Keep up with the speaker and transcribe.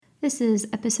This is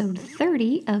episode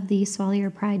 30 of the Swallow Your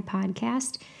Pride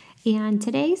podcast, and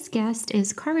today's guest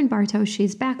is Carmen Barto.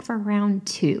 She's back for round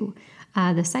 2.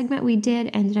 The segment we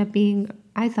did ended up being,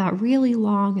 I thought, really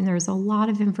long, and there's a lot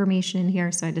of information in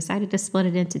here, so I decided to split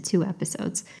it into 2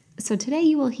 episodes. So today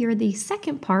you will hear the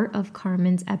second part of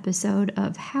Carmen's episode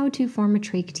of how to form a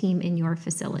trach team in your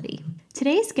facility.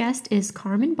 Today's guest is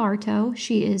Carmen Barto.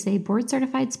 She is a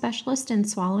board-certified specialist in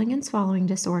swallowing and swallowing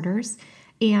disorders,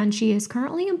 and she is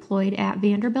currently employed at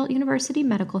Vanderbilt University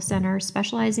Medical Center,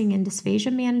 specializing in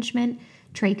dysphagia management,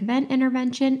 trach vent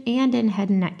intervention, and in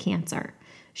head and neck cancer.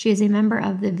 She is a member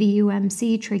of the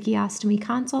VUMC Tracheostomy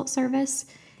Consult Service,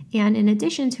 and in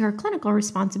addition to her clinical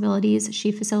responsibilities,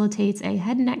 she facilitates a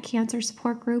head and neck cancer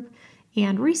support group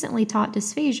and recently taught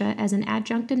dysphagia as an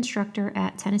adjunct instructor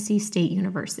at Tennessee State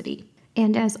University.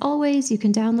 And as always, you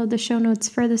can download the show notes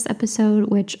for this episode,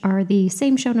 which are the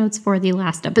same show notes for the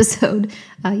last episode.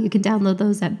 You can download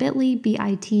those at bit.ly/SYP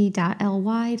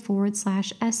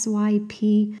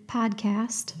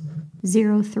podcast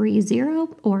 030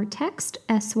 or text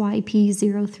SYP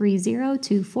 030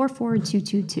 to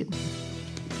 44222.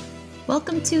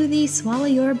 Welcome to the Swallow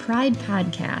Your Pride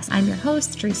podcast. I'm your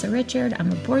host, Teresa Richard. I'm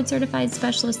a board-certified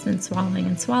specialist in swallowing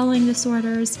and swallowing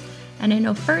disorders. And I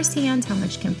know firsthand how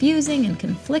much confusing and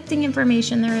conflicting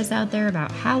information there is out there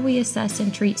about how we assess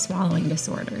and treat swallowing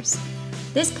disorders.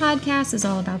 This podcast is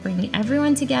all about bringing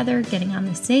everyone together, getting on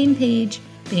the same page,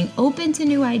 being open to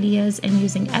new ideas, and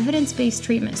using evidence-based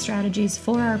treatment strategies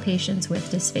for our patients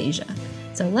with dysphagia.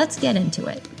 So let's get into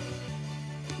it.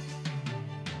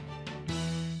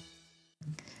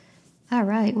 All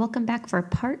right, welcome back for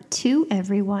part 2,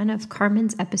 everyone, of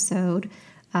Carmen's episode.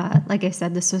 Like I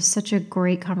said, this was such a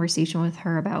great conversation with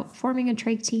her about forming a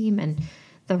trach team and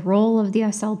the role of the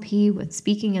SLP with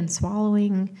speaking and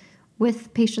swallowing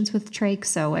with patients with trach.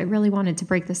 So I really wanted to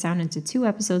break this down into 2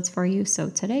 episodes for you. So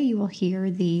today you will hear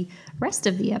the rest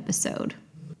of the episode.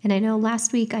 And I know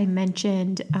last week I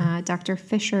mentioned Dr.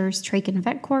 Fisher's trach and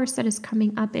vent course that is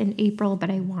coming up in April, but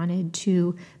I wanted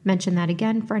to mention that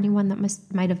again for anyone that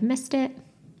might have missed it.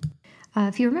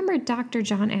 If you remember, Dr.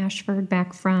 John Ashford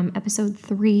back from episode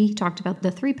 3 talked about the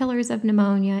 3 pillars of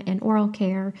pneumonia and oral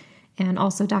care, and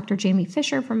also Dr. Jamie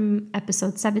Fisher from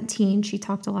episode 17. She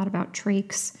talked a lot about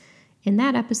trachs in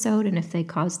that episode and if they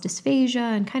cause dysphagia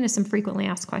and kind of some frequently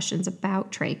asked questions about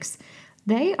trachs.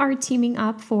 They are teaming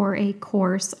up for a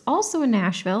course also in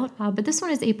Nashville, but this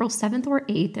one is April 7th or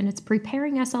 8th, and it's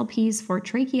Preparing SLPs for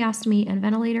Tracheostomy and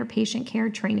Ventilator Patient Care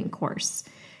Training Course.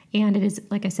 And it is,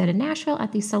 like I said, in Nashville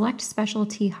at the Select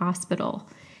Specialty Hospital.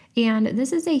 And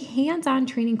this is a hands-on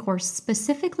training course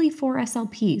specifically for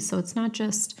SLPs. So it's not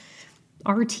just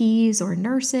RTs or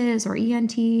nurses or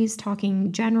ENTs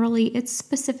talking generally. It's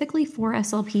specifically for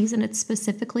SLPs, and it's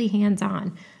specifically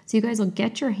hands-on. So you guys will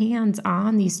get your hands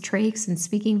on these trachs and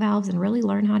speaking valves and really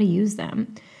learn how to use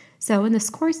them. So in this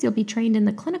course, you'll be trained in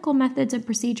the clinical methods and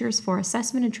procedures for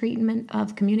assessment and treatment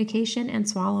of communication and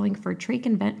swallowing for trach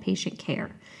and vent patient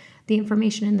care. The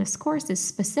information in this course is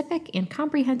specific and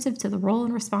comprehensive to the role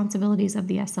and responsibilities of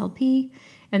the SLP.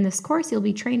 In this course, you'll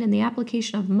be trained in the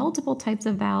application of multiple types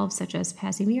of valves, such as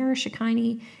Passy-Muir,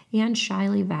 Shikini, and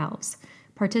Shiley valves.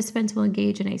 Participants will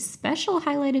engage in a special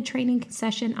highlighted training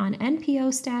session on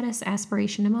NPO status,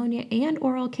 aspiration pneumonia, and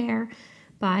oral care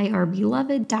by our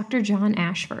beloved Dr. John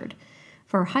Ashford.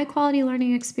 For a high-quality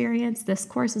learning experience, this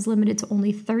course is limited to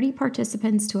only 30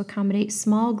 participants to accommodate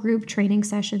small group training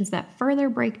sessions that further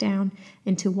break down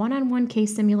into one-on-one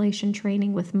case simulation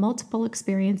training with multiple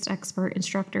experienced expert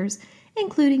instructors,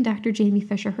 including Dr. Jamie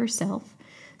Fisher herself.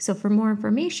 So for more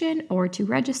information or to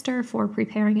register for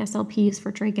Preparing SLPs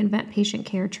for Trach and Vent Patient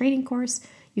Care Training Course,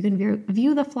 you can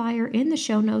view the flyer in the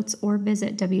show notes or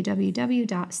visit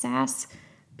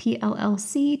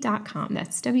www.sassplc.com.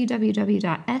 That's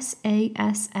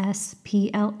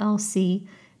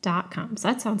www.sassplc.com. So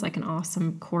that sounds like an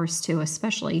awesome course too,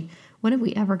 especially when have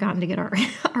we ever gotten to get our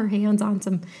hands on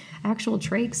some actual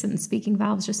trachs and speaking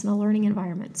valves just in a learning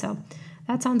environment. So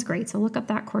that sounds great. So look up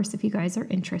that course if you guys are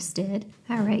interested.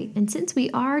 All right. And since we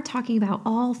are talking about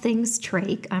all things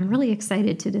trach, I'm really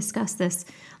excited to discuss this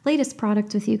latest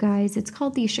product with you guys. It's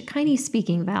called the Shikini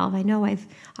speaking valve. I know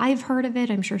I've heard of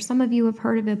it. I'm sure some of you have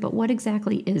heard of it, but what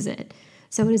exactly is it?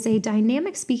 So it is a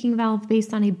dynamic speaking valve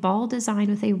based on a ball design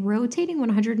with a rotating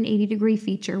 180-degree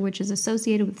feature, which is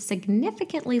associated with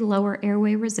significantly lower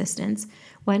airway resistance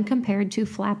when compared to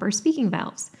flapper speaking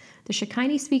valves. The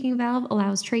Shikini speaking valve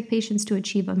allows trach patients to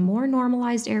achieve a more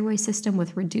normalized airway system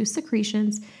with reduced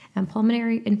secretions and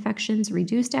pulmonary infections,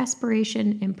 reduced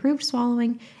aspiration, improved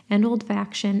swallowing, and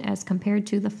olfaction as compared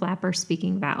to the flapper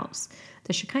speaking valves.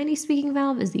 The Shikini speaking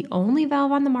valve is the only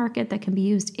valve on the market that can be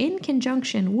used in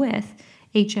conjunction with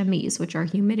HMEs, which are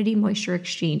humidity moisture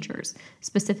exchangers,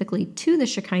 specifically to the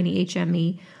Shikini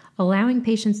HME, allowing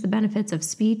patients the benefits of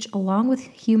speech along with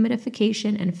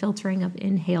humidification and filtering of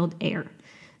inhaled air.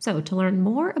 So, to learn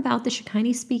more about the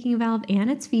Shikini speaking valve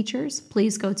and its features,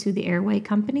 please go to the Airway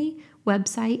Company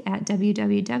website at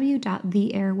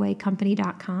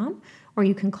www.theairwaycompany.com, or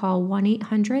you can call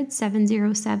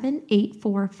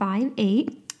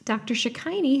 1-800-707-8458. Dr.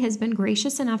 Shikini has been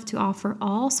gracious enough to offer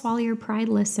all Swallow Your Pride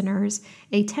listeners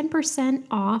a 10%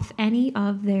 off any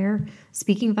of their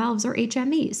speaking valves or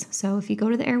HMEs. So if you go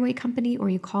to the Airway Company or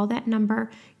you call that number,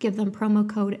 give them promo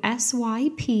code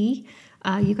SYP,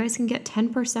 you guys can get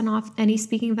 10% off any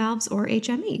speaking valves or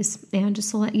HMEs. And just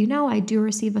to let you know, I do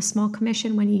receive a small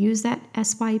commission when you use that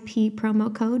SYP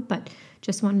promo code, but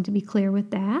just wanted to be clear with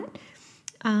that.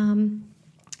 And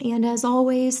as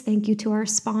always, thank you to our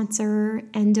sponsor,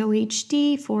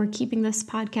 EndoHD, for keeping this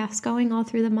podcast going all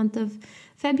through the month of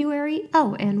February.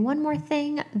 Oh, and one more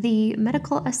thing, the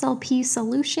Medical SLP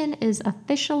solution is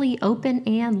officially open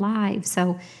and live.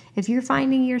 So if you're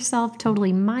finding yourself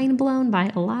totally mind blown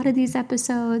by a lot of these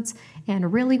episodes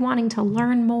and really wanting to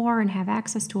learn more and have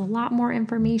access to a lot more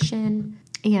information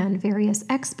and various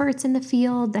experts in the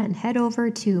field, then head over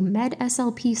to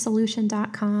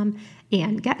medslpsolution.com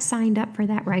and get signed up for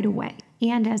that right away.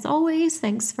 And as always,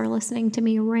 thanks for listening to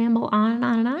me ramble on and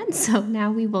on and on. So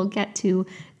now we will get to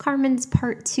Carmen's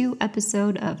part 2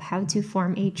 episode of how to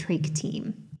form a trach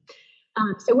team.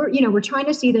 So we're trying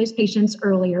to see those patients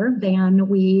earlier than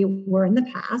we were in the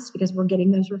past because we're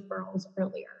getting those referrals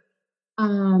earlier.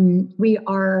 We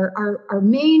are our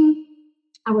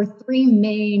 3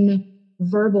 main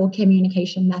verbal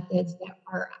communication methods that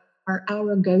are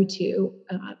our go-to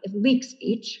is leak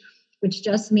speech, which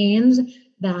just means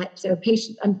that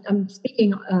I'm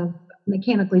speaking of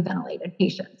mechanically ventilated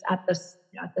patients at this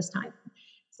time.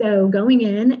 So going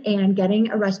in and getting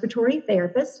a respiratory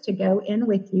therapist to go in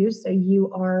with you, so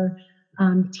you are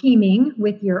teaming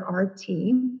with your RT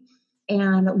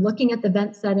and looking at the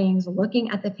vent settings,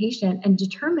 looking at the patient and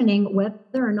determining whether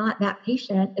or not that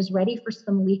patient is ready for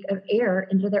some leak of air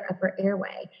into their upper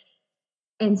airway.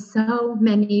 And so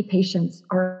many patients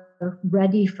are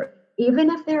ready for, even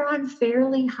if they're on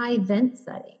fairly high vent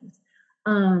settings.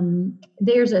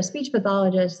 There's a speech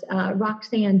pathologist,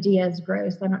 Roxanne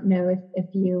Diaz-Gross. I don't know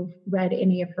if you've read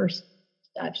any of her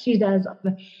stuff. She does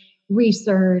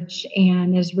research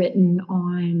and has written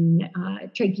on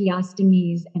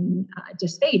tracheostomies and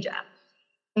dysphagia.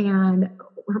 And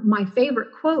my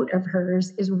favorite quote of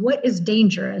hers is, "What is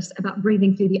dangerous about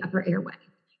breathing through the upper airway?"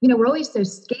 We're always so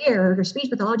scared, or speech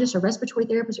pathologists or respiratory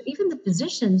therapists, or even the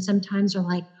physicians sometimes are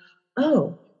like,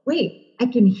 "Oh, wait, I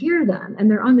can hear them."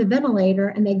 And they're on the ventilator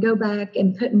and they go back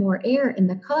and put more air in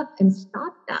the cuff and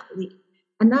stop that leak.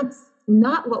 And that's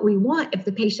not what we want if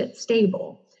the patient's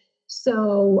stable.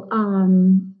 So,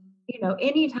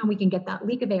 anytime we can get that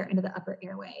leak of air into the upper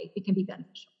airway, it can be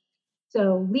beneficial.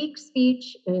 So leak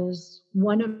speech is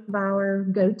one of our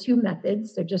go-to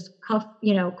methods. So just cuff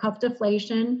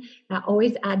deflation. I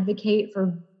always advocate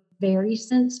for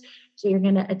varicense. So you're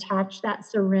going to attach that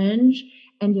syringe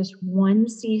and just 1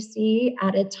 cc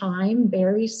at a time,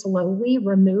 very slowly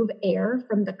remove air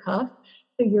from the cuff.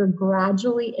 So you're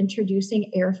gradually introducing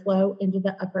airflow into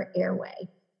the upper airway.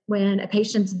 When a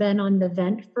patient's been on the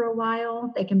vent for a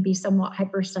while, they can be somewhat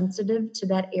hypersensitive to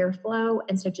that airflow.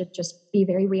 And so just be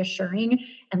very reassuring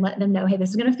and let them know, hey,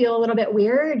 this is going to feel a little bit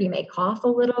weird. You may cough a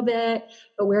little bit,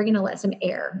 but we're going to let some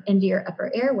air into your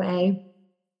upper airway.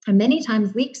 And many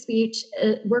times leak speech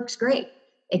works great.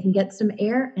 They can get some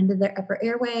air into their upper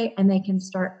airway and they can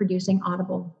start producing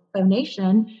audible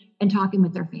phonation and talking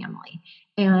with their family.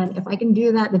 And if I can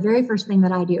do that, the very first thing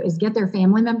that I do is get their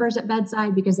family members at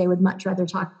bedside because they would much rather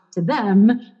talk to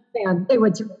them than they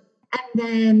would to me. And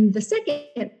then the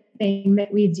second thing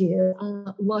that we do,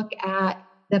 look at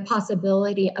the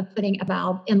possibility of putting a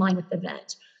valve in line with the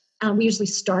vent. We usually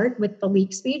start with the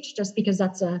leak speech just because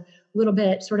that's a little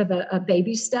bit sort of a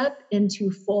baby step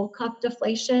into full cuff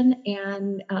deflation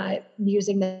and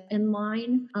using the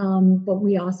inline. But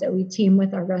we team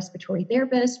with our respiratory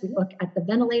therapist. We look at the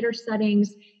ventilator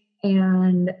settings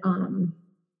and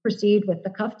proceed with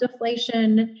the cuff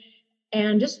deflation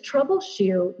and just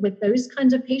troubleshoot with those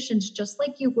kinds of patients, just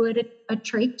like you would a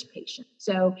trach patient.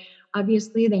 So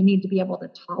obviously they need to be able to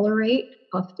tolerate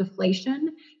cuff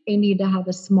deflation. They need to have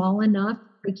a small enough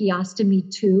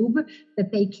tracheostomy tube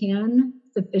that they can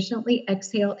sufficiently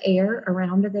exhale air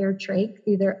around their trach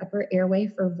through their upper airway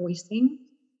for voicing.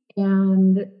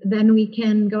 And then we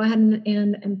can go ahead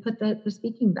and put the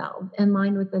speaking valve in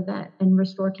line with the vet and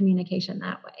restore communication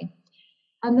that way.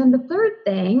 And then the third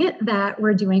thing that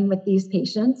we're doing with these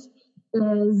patients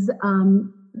is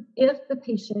if the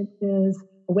patient is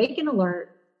awake and alert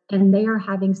and they are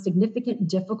having significant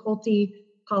difficulty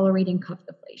tolerating cuff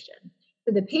deflation.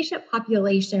 So the patient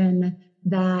population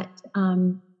that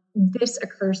this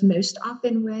occurs most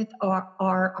often with are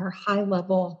our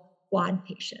high-level quad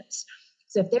patients.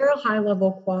 So if they're a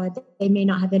high-level quad, they may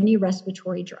not have any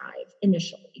respiratory drive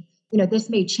initially. This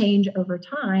may change over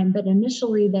time, but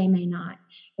initially they may not.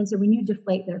 And so when you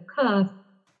deflate their cuff,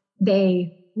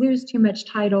 they lose too much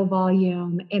tidal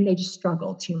volume and they just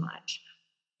struggle too much.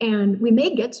 And we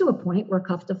may get to a point where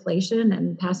cuff deflation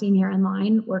and passing air in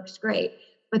line works great.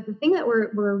 But the thing that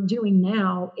we're doing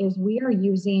now is we are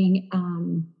using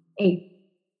a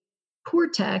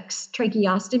Cortex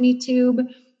tracheostomy tube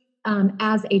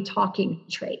as a talking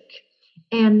trach.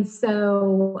 And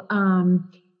so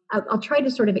I'll try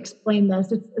to sort of explain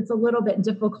this. It's a little bit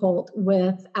difficult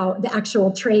without the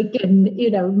actual trach and,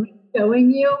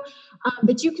 showing you.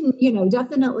 But you can,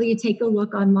 definitely take a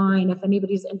look online if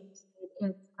anybody's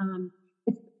interested.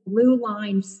 It's Blue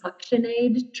Line Suction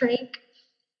Aid trach,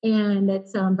 and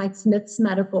it's by Smith's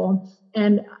Medical.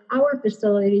 And our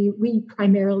facility, we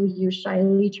primarily use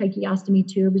Shiley tracheostomy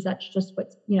tubes. That's just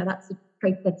what's, that's the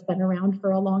trach that's been around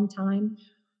for a long time.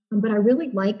 But I really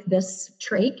like this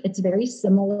trach. It's very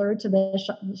similar to the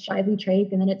Shiley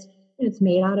trach, and then it's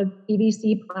made out of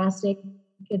PVC plastic.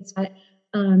 It's got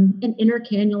an inner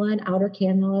cannula and outer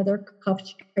cannula. They're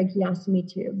cuffed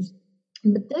tracheostomy tubes.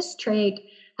 But this trach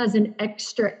has an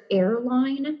extra air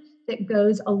line that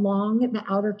goes along the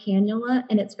outer cannula,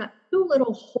 and it's got two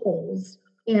little holes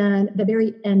in the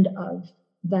very end of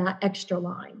that extra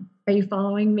line. Are you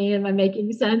following me? Am I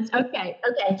making sense? Okay.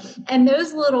 And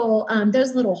those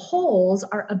little holes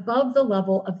are above the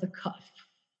level of the cuff.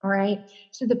 All right.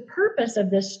 So the purpose of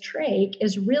this trach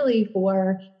is really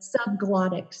for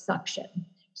subglottic suction.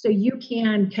 So you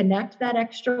can connect that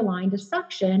extra line to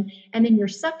suction, and then you're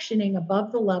suctioning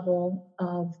above the level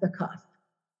of the cuff.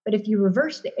 But if you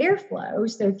reverse the airflow,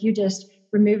 so if you just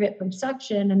remove it from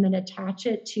suction and then attach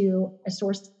it to a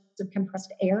source of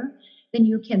compressed air, then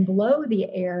you can blow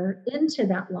the air into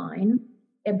that line.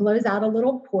 It blows out a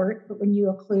little port, but when you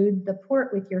occlude the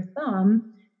port with your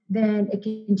thumb, then it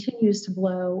continues to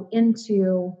blow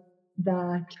into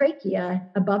the trachea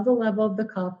above the level of the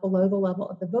cuff, below the level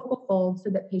of the vocal fold, so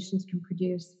that patients can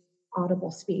produce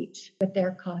audible speech with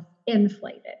their cuff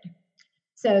inflated.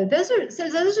 So those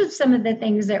are some of the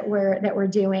things that we're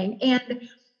doing. And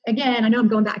again, I know I'm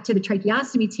going back to the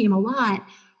tracheostomy team a lot,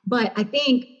 but I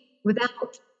think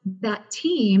without that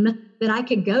team, that I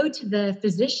could go to the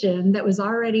physician that was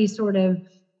already sort of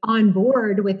on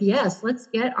board with, yes, let's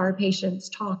get our patients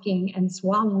talking and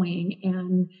swallowing,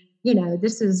 and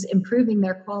this is improving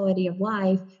their quality of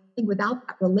life. I think without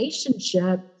that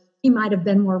relationship, he might have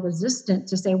been more resistant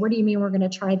to say, what do you mean we're going to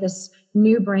try this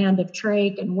new brand of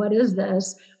trach, and what is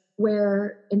this?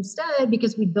 Where instead,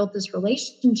 because we built this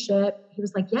relationship, he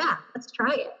was like, yeah, let's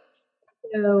try it.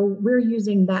 So we're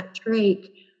using that trach,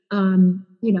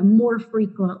 more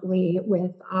frequently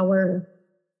with our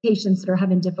patients that are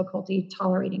having difficulty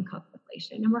tolerating cuff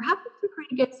deflation. And we're having some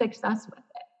pretty good success with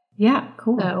it. Yeah,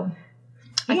 cool. So,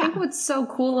 I think what's so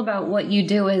cool about what you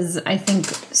do is, I think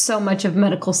so much of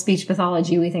medical speech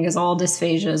pathology we think is all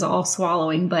dysphagia, is all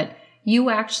swallowing, but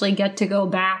you actually get to go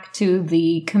back to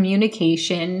the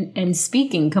communication and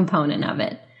speaking component of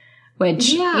it,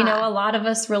 which, a lot of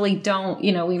us really don't.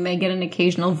 We may get an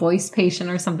occasional voice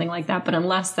patient or something like that, but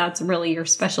unless that's really your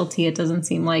specialty, it doesn't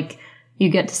seem like you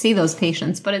get to see those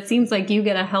patients. But it seems like you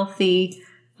get a healthy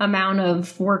amount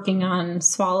of working on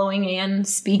swallowing and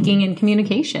speaking and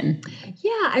communication.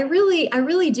 Yeah, I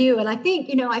really do. And I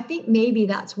think maybe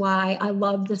that's why I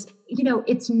love this.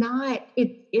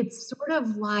 It's sort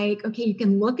of like, okay, you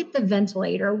can look at the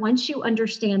ventilator once you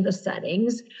understand the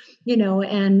settings,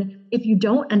 and if you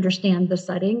don't understand the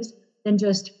settings, then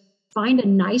just find a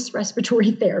nice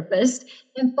respiratory therapist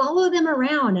and follow them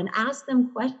around and ask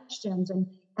them questions and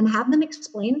have them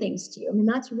explain things to you. I mean,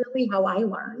 that's really how I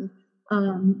learned.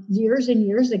 Years and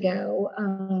years ago,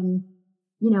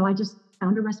 I just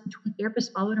found a respiratory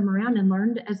therapist, followed him around, and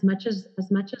learned as much as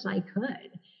I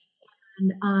could.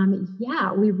 And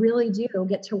we really do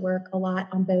get to work a lot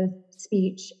on both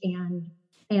speech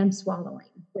and swallowing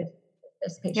with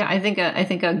this patient. Yeah, I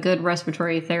think a good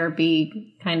respiratory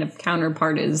therapy kind of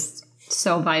counterpart is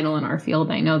so vital in our field.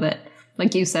 I know that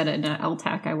like you said, in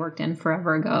LTAC I worked in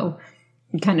forever ago,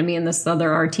 kind of me and this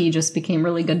other RT just became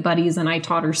really good buddies. And I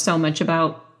taught her so much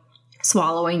about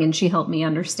swallowing, and she helped me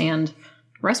understand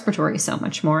respiratory so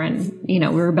much more. And, we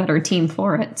were a better team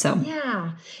for it. So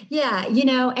yeah.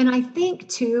 And I think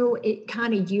too, it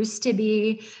kind of used to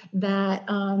be that,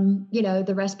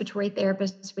 the respiratory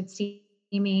therapist would see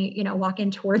me, walking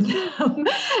toward them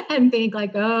and think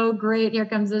like, oh, great, here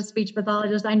comes this speech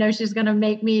pathologist. I know she's going to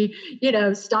make me,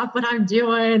 stop what I'm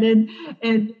doing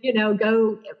and,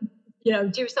 go,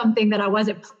 do something that I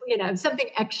wasn't, something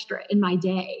extra in my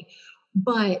day.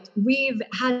 But we've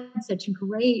had such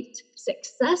great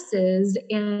successes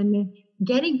in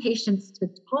getting patients to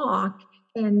talk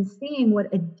and seeing what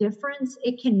a difference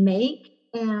it can make.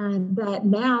 And that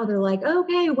now they're like,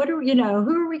 okay, who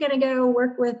are we going to go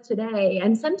work with today?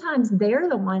 And sometimes they're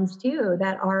the ones too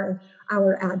that are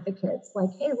our advocates. Like,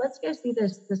 hey, let's go see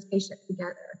this patient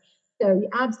together. So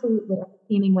absolutely,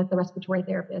 teaming with the respiratory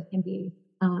therapist can be,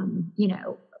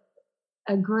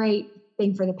 a great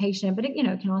thing for the patient, but it,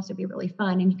 can also be really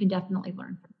fun, and you can definitely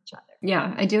learn from each other.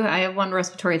 Yeah, I do. I have one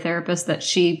respiratory therapist that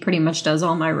she pretty much does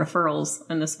all my referrals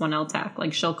in this one LTAC.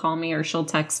 Like, she'll call me or she'll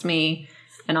text me,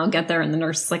 and I'll get there, and the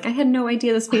nurse is like, I had no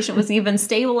idea this patient was even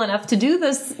stable enough to do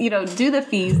this, do the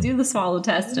fees, do the swallow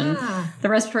test. And the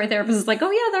respiratory therapist is like,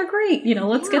 oh yeah, they're great.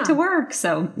 Let's get to work.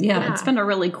 So yeah, it's been a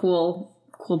really cool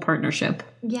partnership.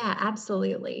 Yeah,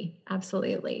 absolutely.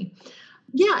 Absolutely.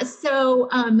 Yeah. So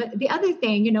the other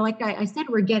thing, like I said,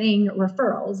 we're getting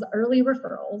early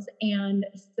referrals. And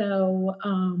so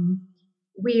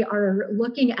we are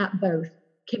looking at both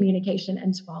communication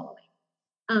and swallowing.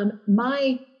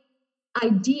 My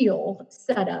ideal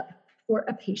setup for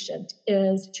a patient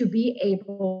is to be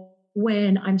able,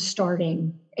 when I'm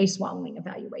starting a swallowing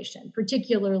evaluation,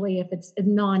 particularly if it's a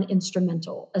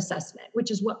non-instrumental assessment, which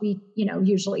is what we,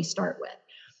 usually start with.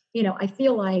 I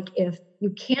feel like if you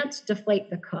can't deflate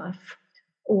the cuff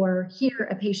or hear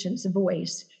a patient's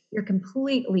voice, you're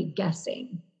completely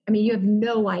guessing. I mean, you have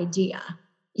no idea.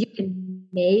 You can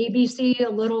maybe see a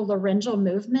little laryngeal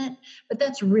movement, but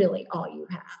that's really all you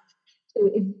have. So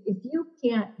if you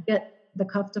can't get the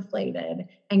cuff deflated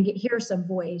and hear some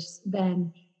voice,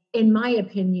 then in my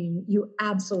opinion, you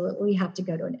absolutely have to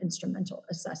go to an instrumental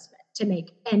assessment to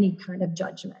make any kind of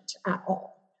judgment at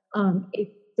all.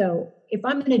 So if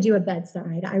I'm going to do a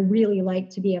bedside, I really like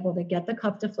to be able to get the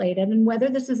cuff deflated, and whether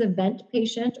this is a vent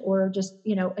patient or just,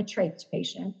 a trach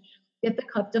patient, get the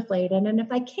cuff deflated. And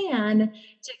if I can,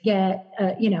 to get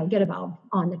a valve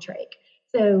on the trach,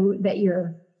 so that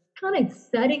you're kind of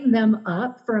setting them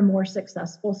up for a more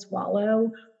successful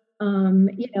swallow.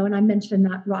 And I mentioned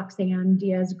that Roxanne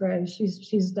Diaz-Gross,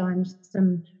 she's done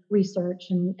some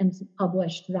research and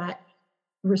published that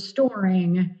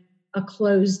restoring a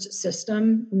closed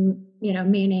system,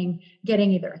 meaning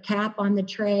getting either a cap on the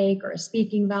trach or a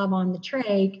speaking valve on the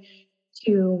trach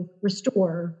to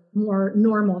restore more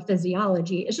normal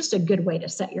physiology, is just a good way to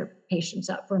set your patients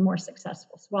up for a more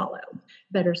successful swallow,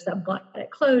 better subglottic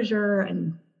closure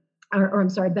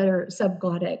better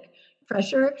subglottic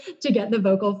pressure to get the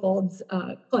vocal folds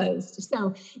closed.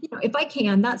 So, if I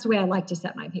can, that's the way I like to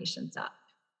set my patients up.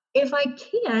 If I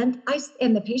can't,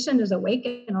 and the patient is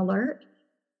awake and alert,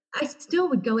 I still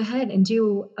would go ahead and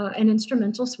do an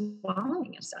instrumental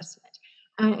swallowing assessment.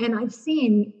 And I've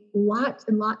seen lots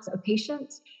and lots of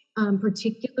patients,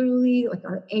 particularly like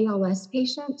our ALS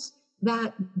patients,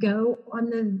 that go on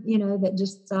that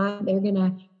just decide they're going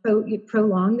to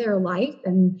prolong their life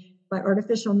and by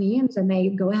artificial means, and they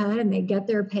go ahead and they get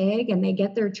their PEG and they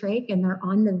get their trach and they're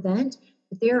on the vent.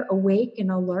 They're awake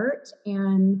and alert,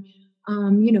 and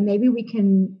maybe we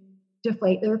can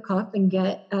deflate their cuff and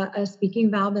get a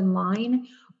speaking valve in line,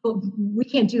 but we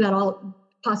can't do that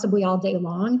possibly all day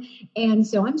long. And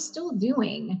so I'm still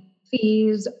doing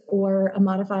fees or a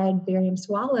modified barium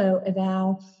swallow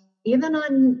eval, even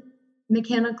on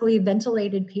mechanically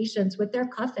ventilated patients with their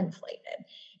cuff inflated.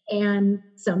 And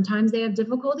sometimes they have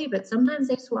difficulty, but sometimes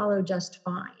they swallow just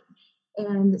fine.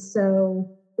 And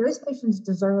so those patients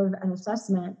deserve an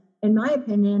assessment, in my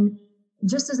opinion,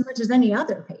 just as much as any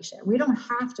other patient. We don't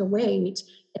have to wait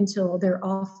until they're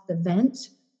off the vent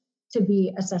to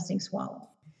be assessing swallow.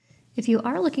 If you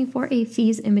are looking for a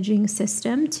FEES imaging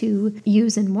system to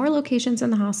use in more locations in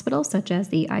the hospital, such as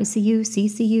the ICU,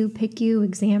 CCU, PICU,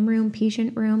 exam room,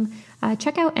 patient room,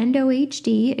 check out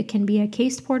EndoHD. It can be a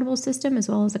case portable system as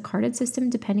well as a carted system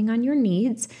depending on your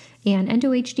needs. And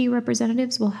EndoHD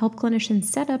representatives will help clinicians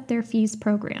set up their FEES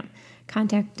program.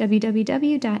 Contact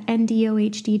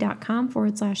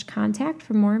www.ndohd.com/contact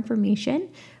for more information.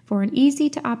 For an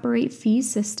easy-to-operate fee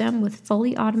system with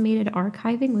fully automated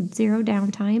archiving with zero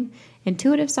downtime,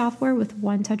 intuitive software with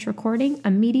one-touch recording,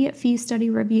 immediate fee study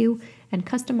review, and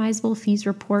customizable fees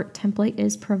report template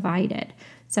is provided.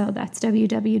 So that's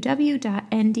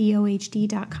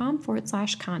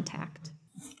www.ndohd.com/contact.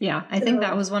 Yeah, I think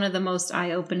that was one of the most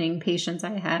eye-opening patients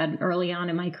I had early on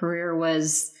in my career,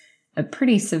 was a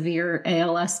pretty severe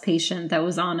ALS patient that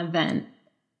was on a vent.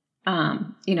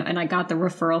 And I got the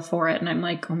referral for it, and I'm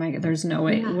like, oh my God, there's no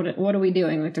way. Yeah. What are we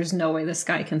doing? Like, there's no way this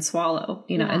guy can swallow,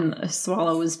 and the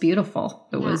swallow was beautiful.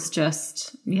 It was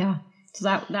just, So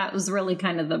that was really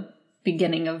kind of the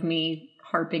beginning of me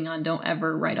harping on don't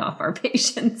ever write off our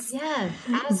patients. Yes,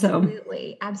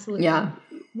 absolutely. Absolutely. Yeah.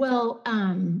 Well,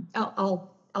 I'll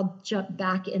jump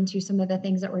back into some of the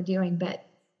things that we're doing, but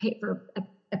for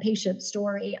a patient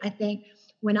story, I think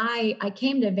when I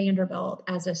came to Vanderbilt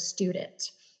as a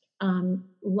student,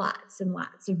 lots and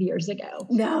lots of years ago.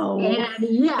 No. And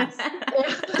yes.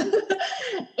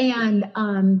 And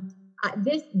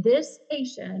this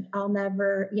patient, I'll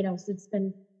never, so it's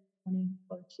been 20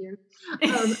 plus years.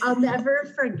 I'll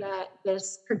never forget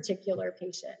this particular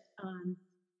patient.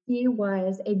 He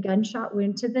was a gunshot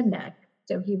wound to the neck.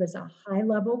 So he was a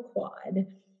high-level quad.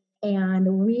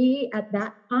 And we, at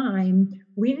that time,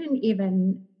 we didn't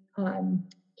even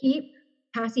keep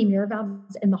passing mirror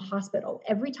valves in the hospital.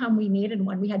 Every time we needed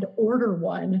one, we had to order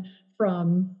one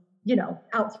from,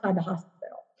 outside the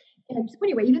hospital. And so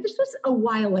anyway, this was a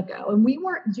while ago, and we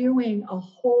weren't doing a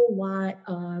whole lot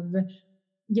of,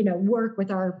 work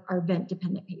with our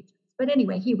vent-dependent patients. But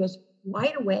anyway, he was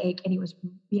wide awake, and he was,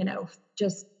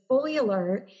 just fully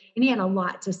alert, and he had a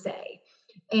lot to say.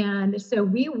 And so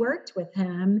we worked with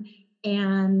him,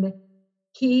 and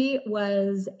he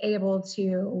was able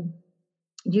to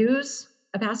use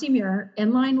a passing mirror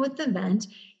in line with the vent.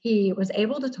 He was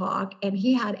able to talk, and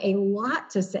he had a lot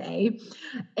to say.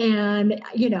 And,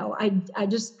 I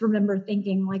just remember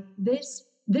thinking, like, this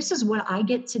is what I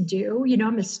get to do.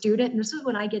 I'm a student, and this is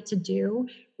what I get to do,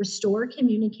 restore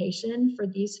communication for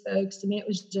these folks. To me, it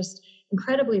was just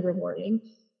incredibly rewarding.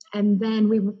 And then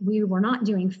we were not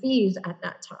doing fees at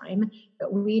that time,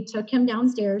 but we took him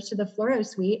downstairs to the fluoro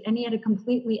suite, and he had a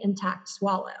completely intact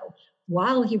swallow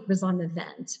while he was on the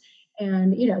vent.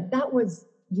 And, that was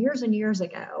years and years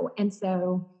ago. And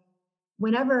so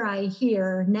whenever I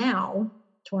hear now,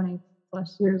 20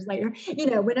 plus years later,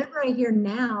 whenever I hear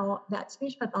now that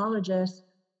speech pathologists,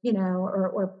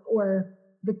 or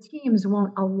the teams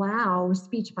won't allow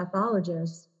speech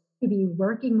pathologists to be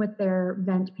working with their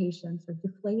vent patients or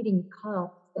deflating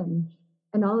cuffs and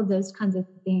all of those kinds of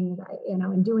things,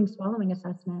 and doing swallowing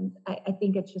assessments, I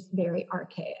think it's just very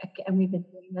archaic. And we've been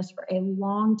doing this for a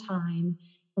long time.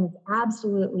 And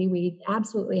we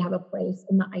absolutely have a place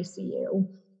in the ICU,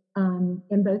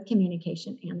 in both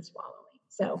communication and swallowing.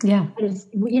 So yeah, I just,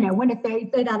 want to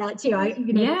say that out too.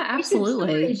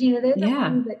 Absolutely. Stories, those are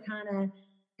ones that kind of,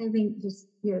 I think, just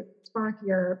spark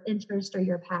your interest or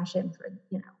your passion for,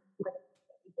 what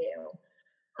you do.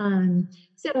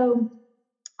 So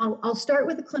I'll start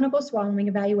with the clinical swallowing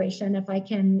evaluation if I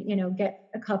can, get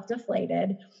a cuff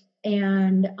deflated,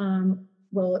 and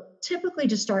we'll typically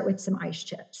just start with some ice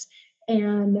chips.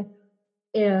 And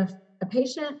if a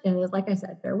patient is, like I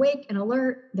said, they're awake and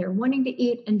alert, they're wanting to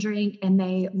eat and drink, and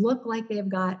they look like they've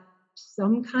got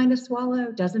some kind of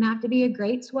swallow, doesn't have to be a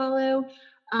great swallow,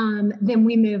 then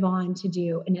we move on to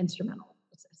do an instrumental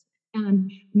assessment.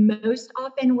 And most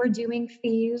often we're doing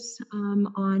fees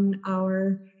on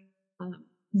our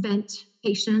vent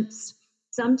patients.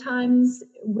 Sometimes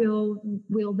we'll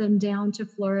then down to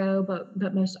fluoro,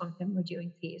 but most often we're doing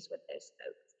fees with those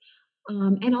folks.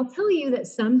 And I'll tell you that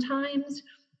sometimes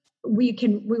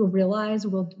we'll realize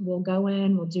we'll go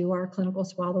in, we'll do our clinical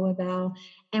swallow eval,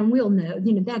 and we'll know,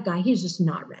 that guy, he's just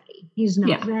not ready. He's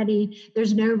not ready.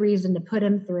 There's no reason to put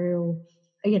him through,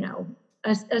 a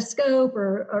scope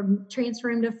or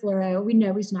transfer him to fluoro. We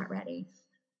know he's not ready.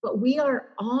 But we are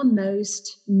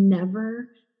almost never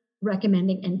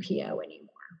recommending NPO anymore.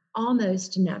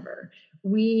 Almost never.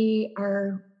 We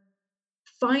are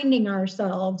finding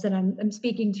ourselves, and I'm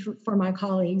speaking for my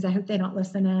colleagues. I hope they don't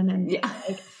listen in and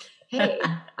like, hey,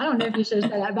 I don't know if you should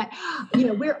have said that, but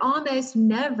we're almost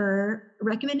never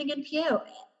recommending NPO.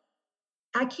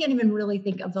 I can't even really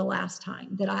think of the last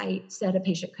time that I said a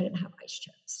patient couldn't have ice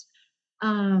chips.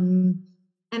 And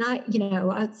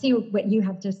I'll see what you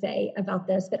have to say about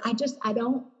this, but I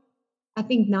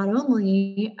think not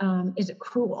only is it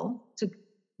cruel to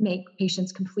make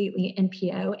patients completely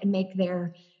NPO and make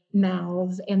their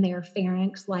mouths and their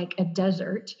pharynx like a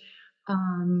desert,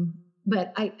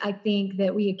 but I think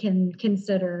that we can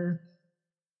consider,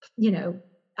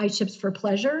 ice chips for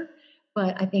pleasure,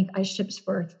 but I think ice chips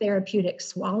for therapeutic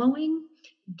swallowing,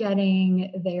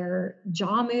 getting their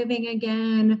jaw moving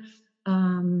again,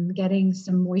 getting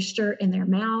some moisture in their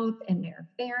mouth and their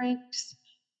pharynx.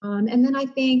 And then I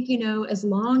think, as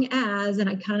long as, and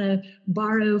I kind of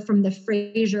borrow from the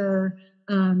Fraser,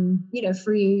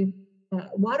 free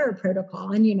water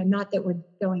protocol, and, not that we're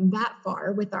going that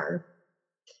far with our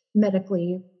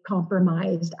medically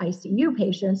compromised ICU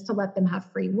patients to let them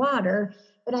have free water.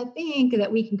 But I think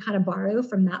that we can kind of borrow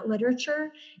from that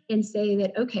literature and say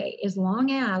that, okay, as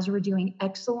long as we're doing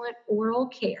excellent oral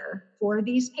care for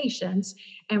these patients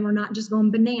and we're not just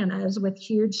going bananas with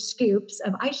huge scoops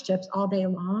of ice chips all day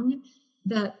long,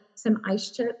 that some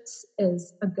ice chips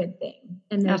is a good thing.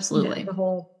 And there's Absolutely the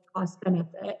whole cost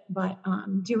benefit, but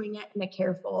doing it in a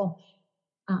careful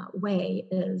way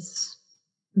is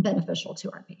beneficial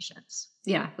to our patients.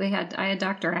 Yeah, I had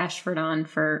Dr. Ashford on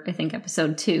for, I think,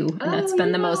 episode 2, and that's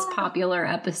been the most popular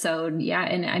episode. Yeah,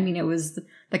 and I mean, it was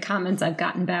the comments I've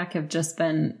gotten back have just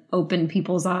been opened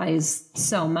people's eyes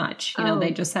so much.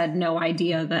 They just had no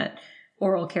idea that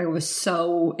oral care was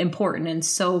so important and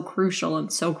so crucial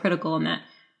and so critical, and that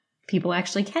people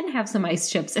actually can have some ice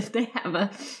chips if they have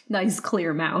a nice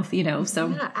clear mouth, so.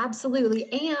 Yeah, absolutely.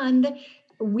 And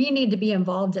we need to be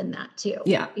involved in that too.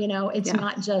 Yeah. It's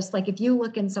not just like if you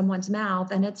look in someone's mouth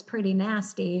and it's pretty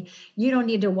nasty, you don't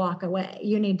need to walk away.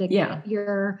 You need to get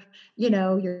your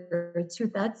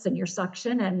touthettes and your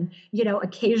suction and,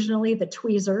 occasionally the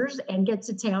tweezers and get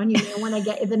to town. You may want to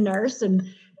get the nurse and,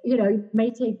 it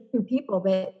may take 2 people,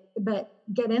 but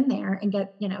get in there and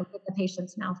get the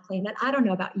patient's mouth clean. And I don't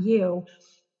know about you.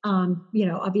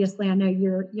 Obviously I know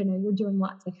you're doing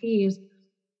lots of fees.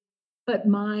 But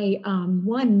my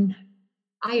one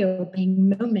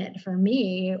eye-opening moment for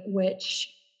me,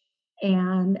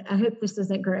 and I hope this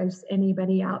doesn't gross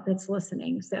anybody out that's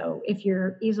listening. So if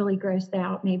you're easily grossed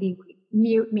out, maybe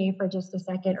mute me for just a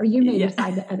second, or you may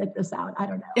decide to edit this out. I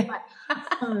don't know.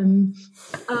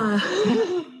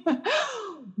 But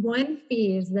one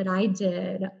fees that I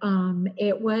did,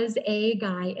 it was a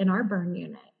guy in our burn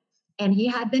unit. And he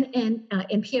had been in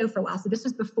NPO for a while. So this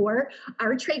was before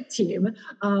our trach team.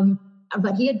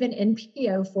 But he had been in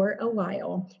PO for a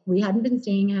while. We hadn't been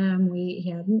seeing him. He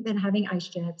hadn't been having ice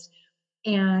chips.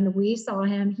 And we saw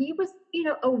him. He was,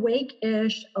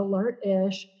 awake-ish,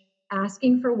 alert-ish,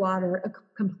 asking for water,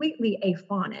 completely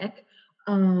aphonic,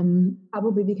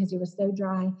 probably because he was so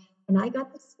dry. And I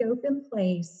got the scope in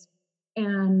place.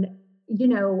 And,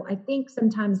 I think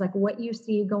sometimes like what you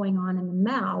see going on in the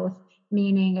mouth,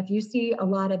 meaning if you see a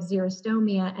lot of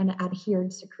xerostomia and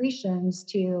adhered secretions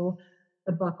to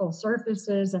the buccal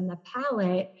surfaces and the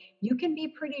palate, you can be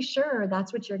pretty sure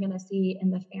that's what you're going to see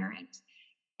in the pharynx.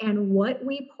 And what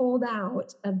we pulled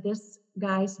out of this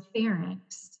guy's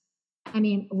pharynx, I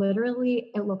mean, literally,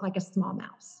 it looked like a small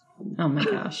mouse. Oh my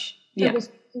gosh. Yeah. It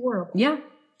was horrible. Yeah.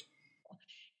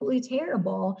 Absolutely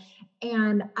terrible.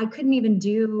 And I couldn't even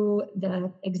do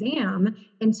the exam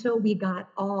until we got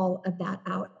all of that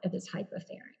out of his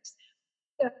hypopharynx.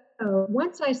 So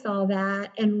once I saw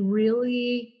that and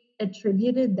really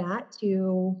attributed that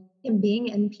to him being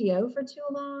in PO for too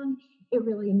long, it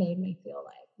really made me feel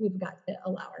like we've got to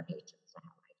allow our patients to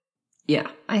have it.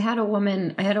 Yeah. I had a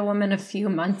woman a few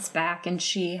months back, and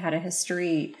she had a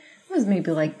history. It was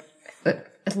maybe like, it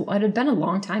had been a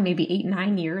long time, maybe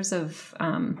 8-9 years of,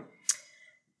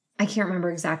 I can't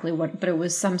remember exactly what, but it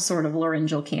was some sort of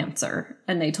laryngeal cancer.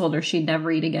 And they told her she'd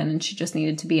never eat again and she just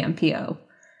needed to be MPO.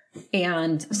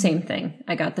 And same thing.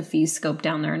 I got the fees scope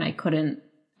down there and I couldn't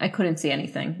see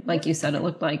anything. Like you said, it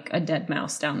looked like a dead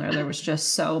mouse down there. There was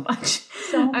just so much.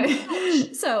 And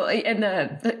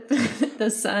the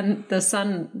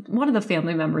son, one of the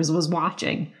family members was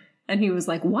watching, and he was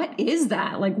like, "What is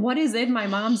that? Like, what is in my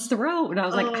mom's throat?" And I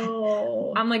was like,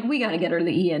 "I'm like, we got to get her to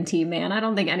the ENT, man. I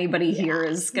don't think anybody here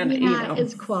is gonna,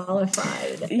 is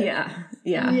qualified." Yeah.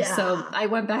 So I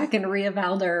went back and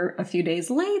re-evaled her a few days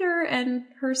later, and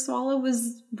her swallow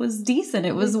was decent.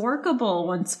 It was workable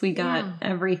once we got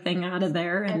everything out of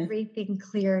there and everything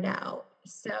cleared out.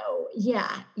 So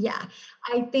yeah.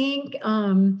 I think,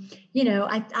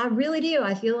 I really do.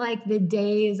 I feel like the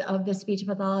days of the speech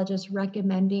pathologist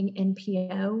recommending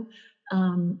NPO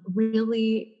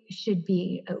really should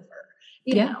be over.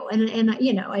 You know,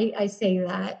 I say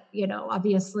that,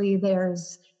 obviously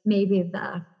there's maybe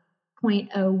the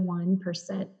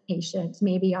 0.01% patients,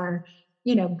 maybe are,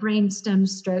 brainstem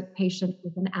stroke patients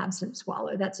with an absent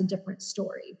swallow. That's a different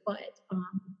story. But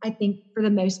I think for the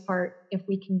most part, if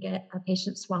we can get our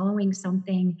patients swallowing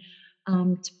something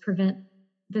to prevent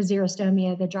the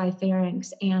xerostomia, the dry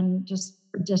pharynx, and just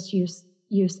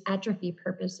use atrophy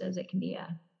purposes, it can be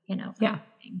a Yeah.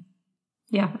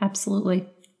 Yeah, absolutely.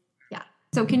 Yeah.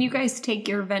 So can you guys take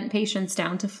your vent patients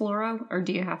down to fluoro, or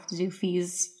do you have to do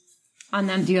fees on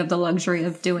them? Do you have the luxury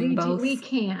of doing both? We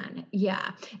can.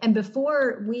 Yeah. And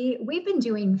before we've been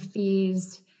doing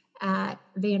fees at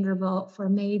Vanderbilt for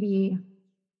maybe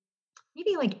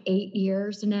like 8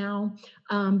 years now.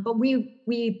 But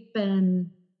we've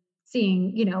been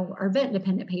seeing, our vent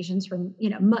dependent patients from,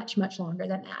 much, much longer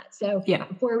than that. So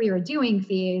before we were doing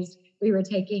fees, we were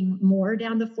taking more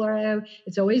down to fluoro.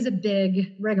 It's always a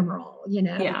big rigmarole,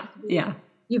 Yeah. Yeah.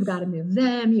 You've got to move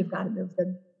them. You've got to move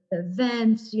the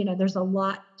vents. There's a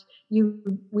lot.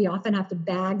 We often have to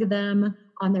bag them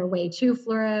on their way to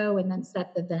fluoro and then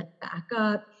set the vent back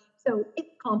up. So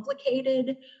it's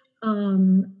complicated.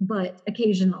 But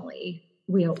occasionally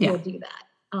we'll do that.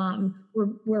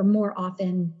 We're more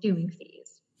often doing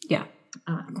fees. Yeah.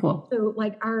 Cool. So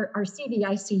like our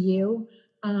CVICU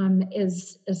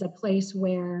is a place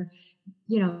where,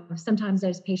 sometimes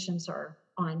those patients are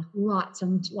on lots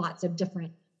and lots of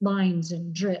different lines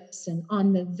and drips and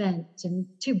on the vent and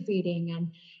tube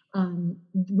feeding. And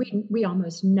we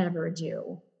almost never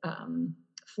do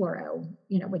fluoro,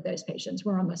 with those patients.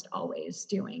 We're almost always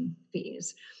doing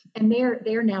fees. And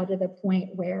they're now to the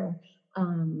point where,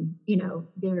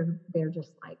 they're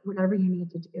just like, whatever you need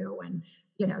to do, and,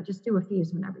 just do a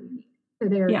fees whenever you need. So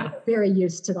they're very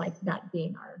used to like that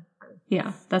being our.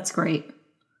 Yeah, that's great.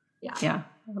 Yeah. Yeah.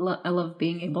 I love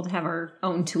being able to have our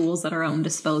own tools at our own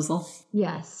disposal.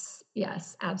 Yes,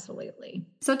 absolutely.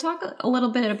 So talk a little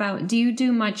bit about, do you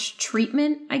do much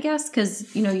treatment, I guess?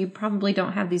 Because, you probably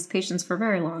don't have these patients for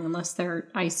very long unless they're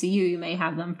ICU. You may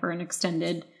have them for an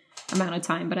extended amount of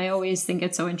time. But I always think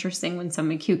it's so interesting when some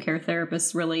acute care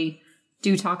therapists really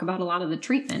do talk about a lot of the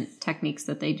treatment techniques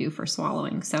that they do for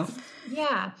swallowing. So,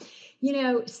 yeah,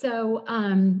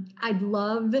 I'd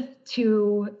love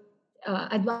to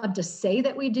say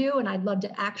that we do, and I'd love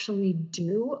to actually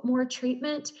do more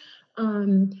treatment.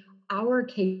 Our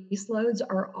caseloads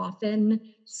are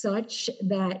often such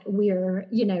that we're,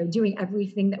 doing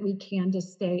everything that we can to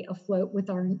stay afloat with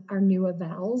our new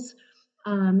evals.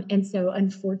 And so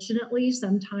unfortunately,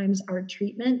 sometimes our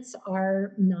treatments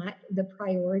are not the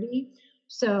priority.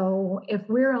 So if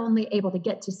we're only able to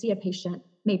get to see a patient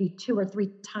maybe 2 or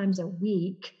 3 times a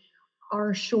week,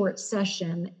 our short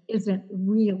session isn't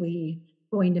really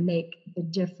going to make the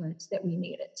difference that we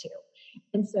need it to.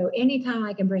 And so anytime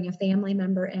I can bring a family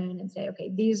member in and say,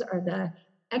 okay, these are the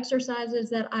exercises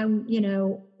that I,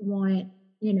 want,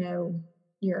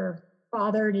 your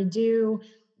father to do.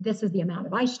 This is the amount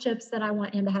of ice chips that I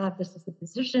want him to have. This is the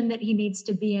position that he needs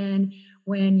to be in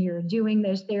when you're doing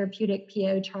those therapeutic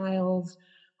PO trials.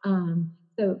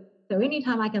 So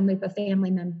anytime I can loop a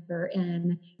family member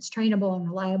in, it's trainable and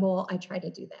reliable, I try to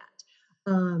do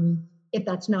that. If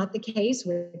that's not the case,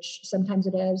 which sometimes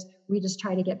it is, we just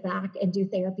try to get back and do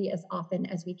therapy as often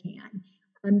as we can.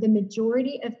 The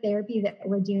majority of therapy that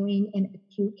we're doing in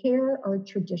acute care are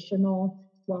traditional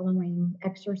swallowing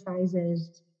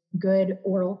exercises, good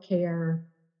oral care,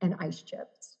 and ice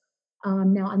chips.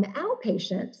 Now, on the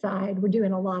outpatient side, we're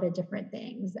doing a lot of different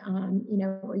things.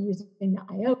 We're using the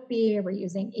IOP, we're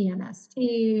using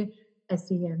EMST,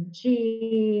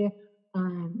 SEMG,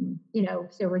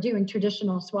 so we're doing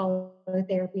traditional swallow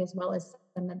therapy as well as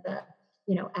some of the,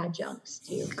 adjuncts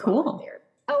to swallow therapy.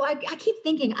 Oh, I keep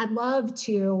thinking I'd love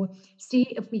to see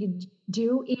if we could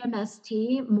do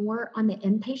EMST more on the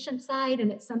inpatient side.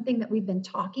 And it's something that we've been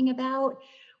talking about,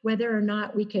 whether or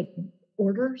not we could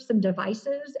order some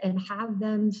devices and have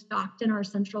them stocked in our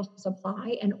central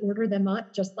supply and order them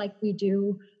up just like we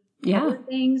do other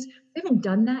things. We haven't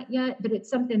done that yet, but it's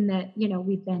something that,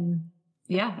 we've been.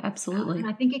 Yeah, absolutely. And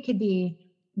I think it could be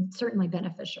certainly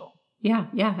beneficial. Yeah,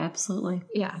 absolutely.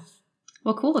 Yeah.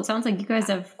 Well, cool. It sounds like you guys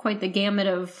have quite the gamut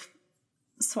of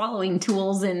swallowing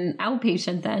tools in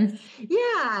outpatient then.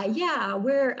 Yeah.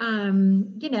 We're,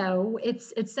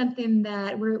 it's something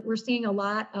that we're seeing a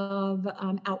lot of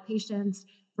outpatients,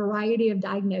 variety of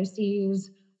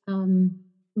diagnoses,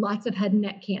 lots of head and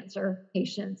neck cancer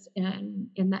patients in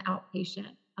the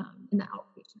outpatient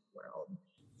world.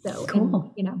 So,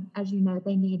 cool. And, as you know,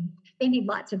 they need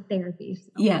lots of therapies.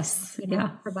 So yes.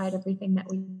 Provide everything that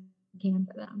we can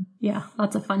for them. Yeah.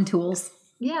 Lots of fun tools.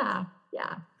 Yeah.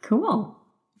 Cool.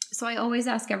 So I always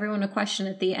ask everyone a question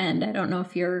at the end. I don't know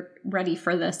if you're ready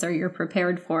for this or you're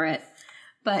prepared for it,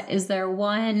 but is there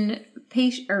one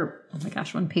paper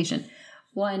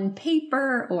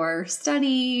or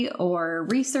study or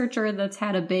researcher that's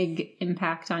had a big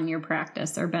impact on your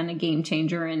practice or been a game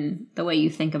changer in the way you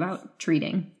think about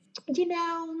treating?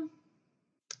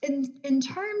 In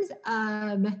terms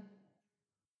of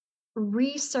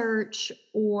research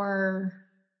or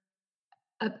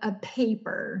a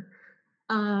paper.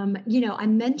 I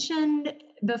mentioned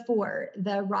before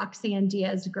the Roxanne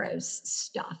Diaz-Gross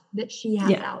stuff that she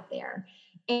has out there.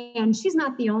 And she's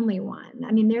not the only one.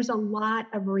 I mean, there's a lot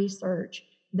of research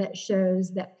that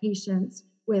shows that patients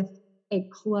with a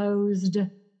closed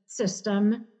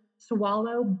system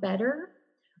swallow better.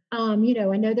 I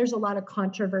know there's a lot of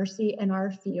controversy in our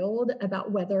field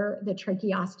about whether the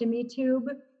tracheostomy tube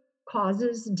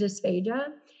causes dysphagia.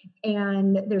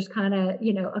 And there's kind of,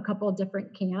 a couple of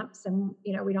different camps, and,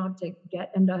 we don't have to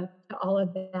get into all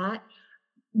of that.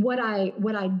 What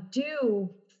I do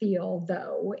feel,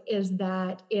 though, is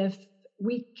that if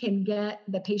we can get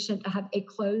the patient to have a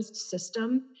closed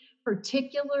system,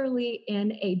 particularly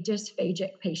in a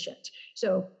dysphagic patient.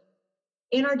 So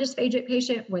in our dysphagic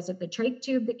patient, was it the trach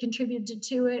tube that contributed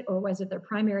to it, or was it their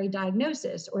primary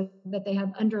diagnosis, or that they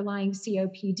have underlying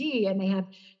COPD and they have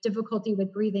difficulty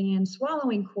with breathing and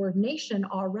swallowing coordination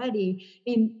already? I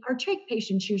mean, our trach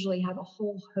patients usually have a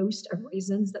whole host of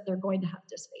reasons that they're going to have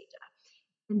dysphagia.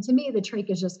 And to me, the trach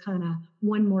is just kind of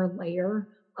one more layer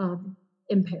of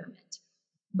impairment.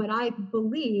 But I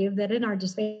believe that in our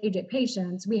dysphagic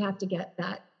patients, we have to get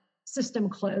that system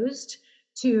closed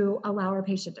to allow our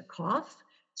patient to cough,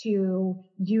 to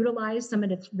utilize some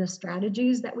of the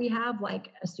strategies that we have,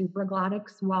 like a supraglottic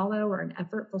swallow or an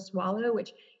effortful swallow,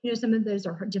 which, some of those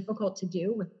are difficult to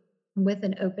do with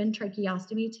an open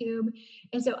tracheostomy tube.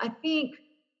 And so I think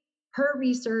her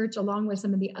research, along with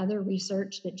some of the other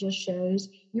research that just shows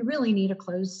you really need a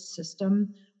closed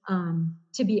system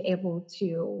to be able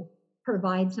to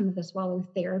provide some of the swallow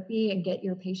therapy and get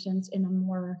your patients in a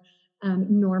more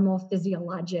normal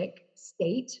physiologic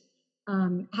state,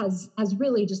 has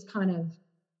really just kind of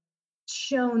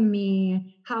shown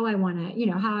me how I want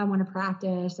to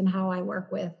practice and how I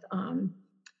work with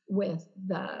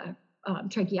the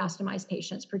tracheostomized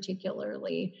patients,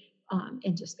 particularly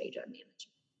in dysphagia management.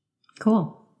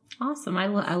 Cool. Awesome. I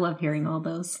love hearing all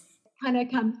those. Kind of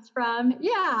comes from,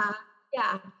 yeah.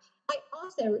 I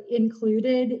also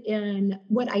included in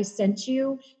what I sent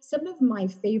you some of my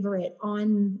favorite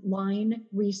online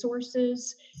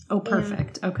resources. Oh,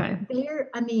 perfect. Okay.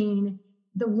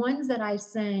 The ones that I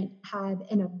sent had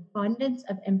an abundance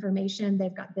of information.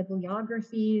 They've got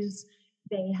bibliographies,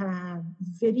 they have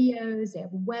videos, they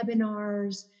have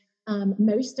webinars.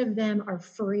 Most of them are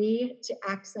free to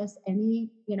access you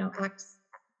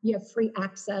have free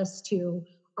access to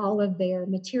all of their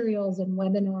materials and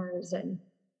webinars. And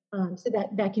so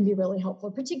that can be really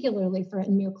helpful, particularly for a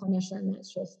new clinician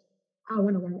that's just, I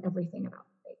want to learn everything about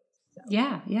it. So,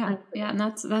 yeah. And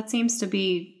that seems to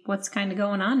be what's kind of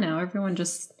going on now.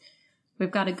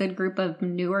 We've got a good group of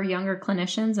newer, younger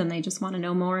clinicians, and they just want to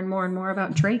know more and more and more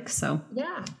about trach. So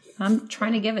yeah, I'm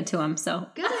trying to give it to them. So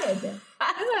good.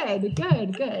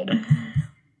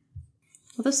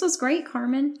 Well, this was great,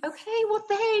 Carmen. Okay. Well,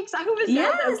 thanks. I was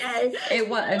okay.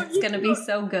 It's going to be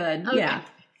so good. Okay. Yeah.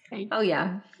 Oh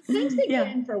yeah. Thanks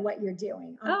again for what you're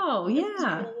doing. Oh yeah.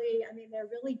 They're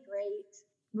really great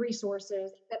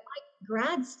resources that my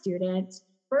grad students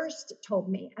first told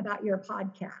me about your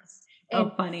podcast. And,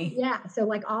 funny. Yeah. So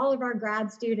like all of our grad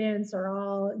students are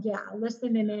all,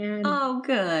 listening in. Oh,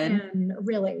 good. And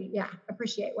really,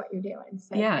 appreciate what you're doing.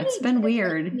 So, it's been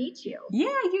weird. Nice to meet you. Yeah,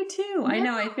 you too. Yeah. I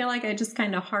know. I feel like I just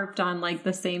kind of harped on like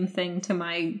the same thing to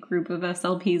my group of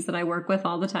SLPs that I work with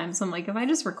all the time. So I'm like, if I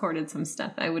just recorded some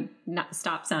stuff, I would not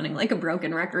stop sounding like a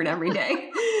broken record every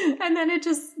day. And then it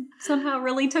just somehow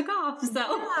really took off. So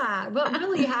yeah, well, it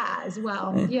really has.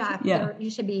 Well, yeah. You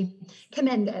should be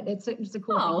commended. It's a cool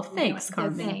thing. Oh, thanks,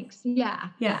 Carmen. So thanks. Yeah.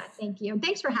 Thank you. And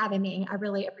thanks for having me. I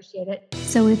really appreciate it.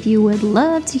 So if you would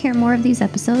love to hear more of these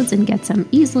episodes and get some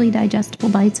easily digestible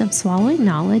bites of swallowing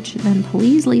knowledge, then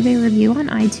please leave a review on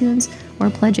iTunes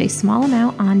or pledge a small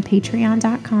amount on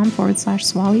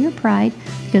patreon.com/swallowyourpride,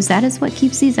 because that is what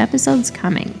keeps these episodes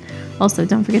coming. Also,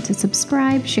 don't forget to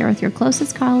subscribe, share with your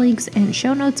closest colleagues, and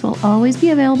show notes will always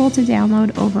be available to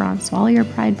download over on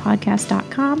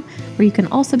swallowyourpridepodcast.com, where you can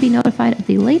also be notified of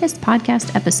the latest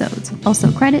podcast episodes.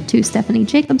 Also, credit to Stephanie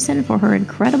Jacobson for her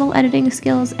incredible editing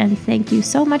skills, and thank you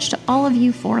so much to all of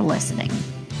you for listening.